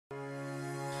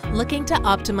Looking to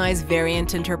optimize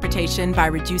variant interpretation by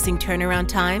reducing turnaround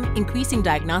time, increasing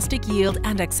diagnostic yield,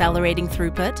 and accelerating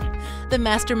throughput? The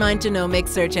Mastermind Genomic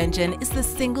Search Engine is the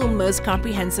single most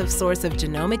comprehensive source of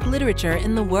genomic literature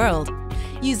in the world.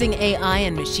 Using AI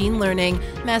and machine learning,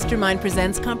 Mastermind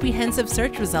presents comprehensive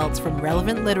search results from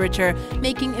relevant literature,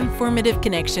 making informative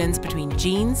connections between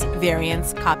genes,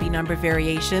 variants, copy number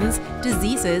variations,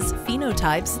 diseases,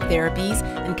 phenotypes, therapies,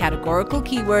 and categorical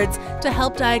keywords to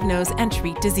help diagnose and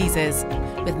treat diseases.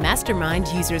 With Mastermind,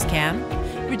 users can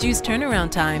reduce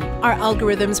turnaround time. Our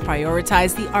algorithms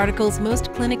prioritize the articles most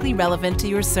clinically relevant to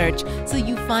your search so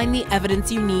you find the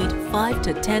evidence you need 5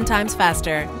 to 10 times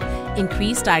faster.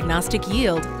 Increase diagnostic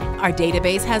yield. Our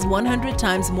database has 100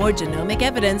 times more genomic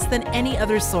evidence than any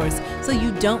other source, so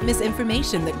you don't miss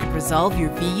information that could resolve your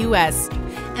VUS.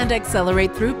 And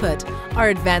accelerate throughput. Our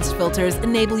advanced filters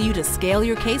enable you to scale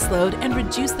your caseload and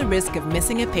reduce the risk of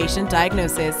missing a patient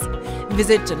diagnosis.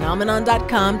 Visit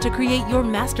Genomenon.com to create your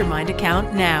Mastermind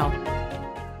account now.